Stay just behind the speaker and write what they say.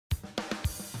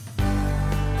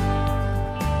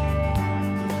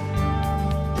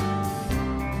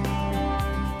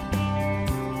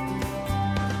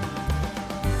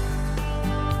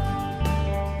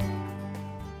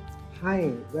Hi,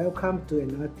 welcome to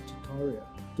another tutorial.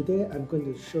 Today I'm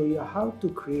going to show you how to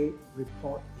create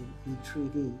report in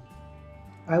E3D.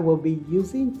 I will be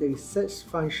using the search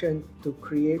function to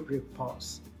create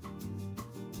reports.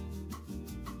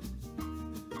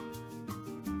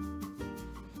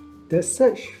 The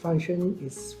search function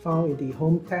is found in the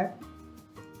Home tab.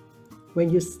 When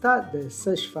you start the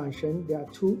search function, there are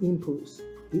two inputs,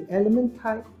 the element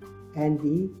type and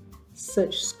the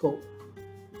search scope.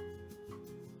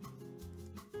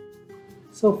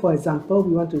 So for example,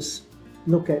 we want to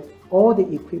look at all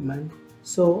the equipment.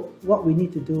 So what we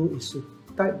need to do is to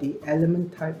type the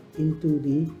element type into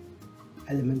the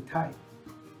element type.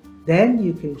 Then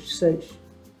you can search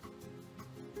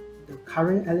the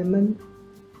current element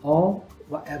or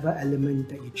whatever element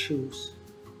that you choose.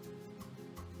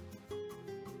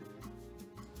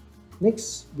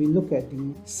 Next, we look at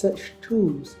the search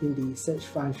tools in the search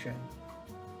function.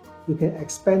 You can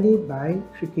expand it by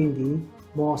clicking the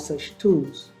More Search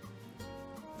Tools.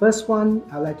 First one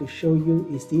I'd like to show you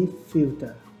is the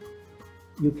filter.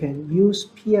 You can use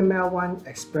PML1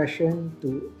 expression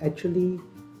to actually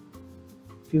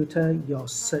filter your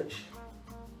search.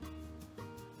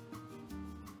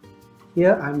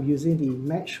 Here I'm using the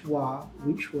match var,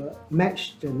 which will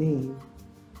match the name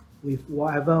with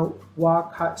whatever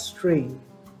wildcard string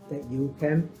that you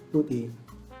can put in.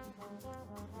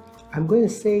 I'm going to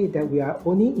say that we are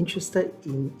only interested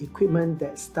in equipment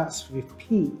that starts with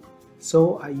P,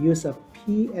 so I use a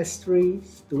P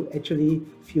asterisk to actually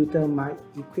filter my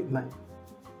equipment.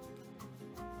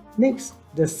 Next,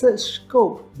 the search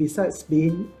scope, besides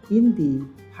being in the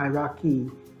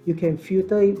hierarchy, you can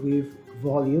filter it with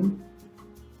volume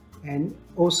and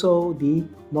also the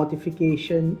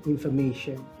modification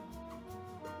information.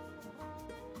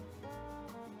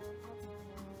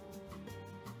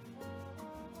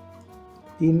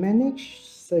 The Manage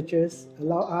Searches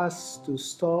allow us to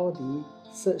store the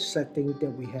search setting that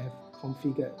we have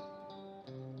configured.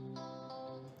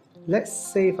 Let's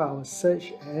save our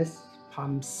search as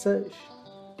pump search.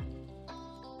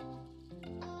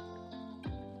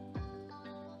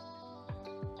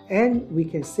 And we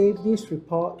can save this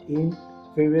report in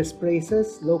various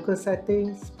places, local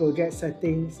settings, project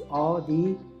settings, or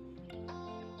the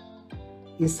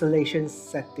installation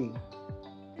setting.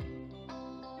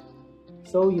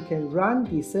 So you can run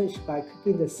the search by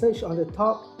clicking the search on the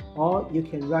top, or you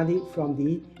can run it from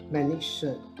the Manage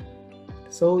Search.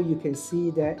 So you can see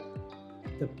that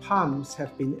the pumps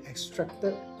have been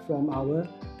extracted from our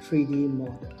 3D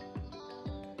model.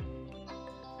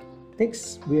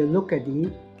 Next, we'll look at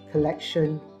the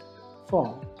collection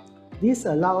form. This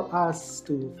allows us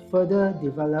to further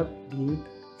develop the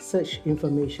search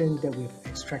information that we've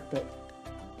extracted.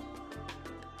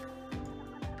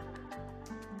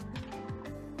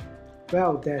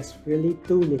 Well, there's really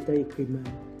too little equipment.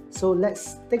 So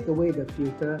let's take away the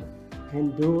filter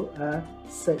and do a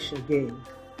search again.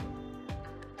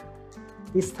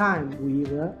 This time we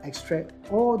will extract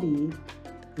all the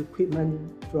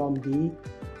equipment from the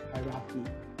hierarchy.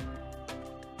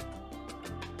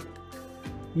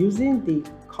 Using the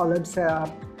column setup,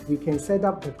 we can set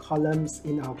up the columns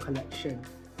in our collection.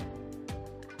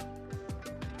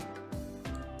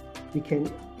 We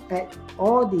can add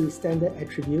all the standard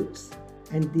attributes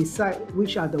and decide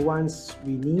which are the ones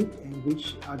we need and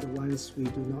which are the ones we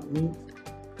do not need.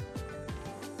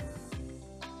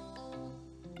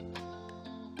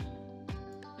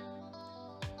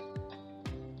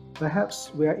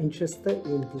 Perhaps we are interested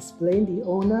in displaying the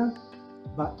owner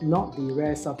but not the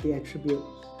rest of the attributes.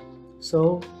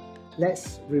 So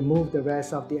let's remove the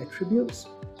rest of the attributes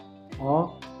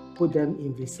or put them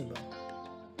invisible.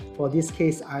 For this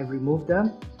case, I remove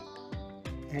them.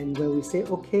 And when we say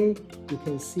OK, you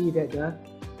can see that the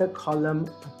third column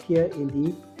appears in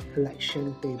the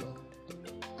collection table.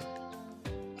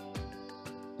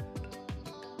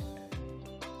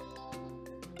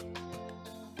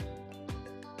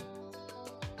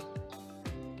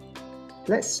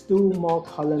 Let's do more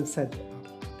column setup.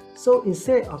 So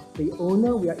instead of the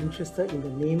owner, we are interested in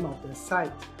the name of the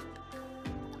site.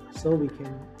 So we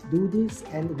can do this,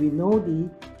 and we know the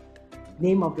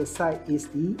name of the site is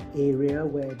the area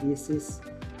where this is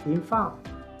being found.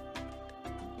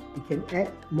 We can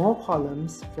add more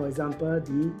columns, for example,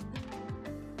 the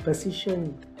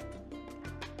position.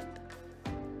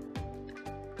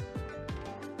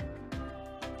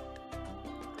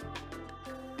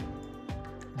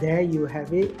 There you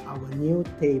have it, our new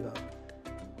table.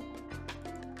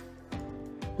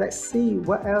 Let's see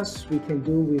what else we can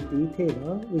do with the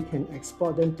table. We can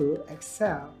export them to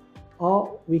Excel,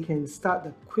 or we can start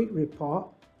a quick report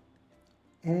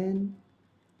and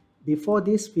before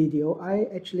this video, I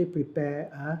actually prepared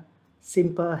a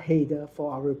simple header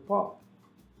for our report.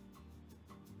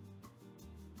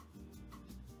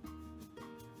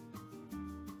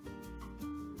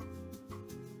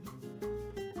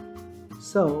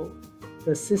 So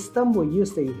the system will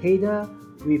use the header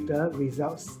with the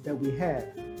results that we have.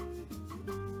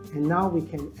 And now we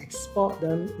can export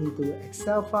them into an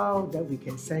Excel file that we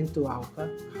can send to our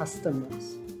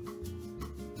customers.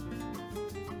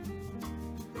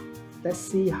 Let's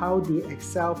see how the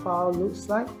Excel file looks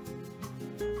like.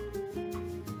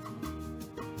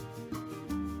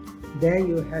 There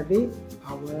you have it,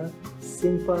 our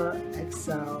simple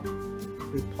Excel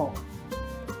report.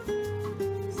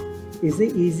 Is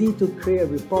it easy to create a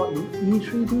report in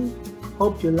E3D?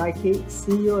 Hope you like it.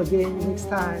 See you again next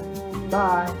time.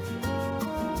 Bye.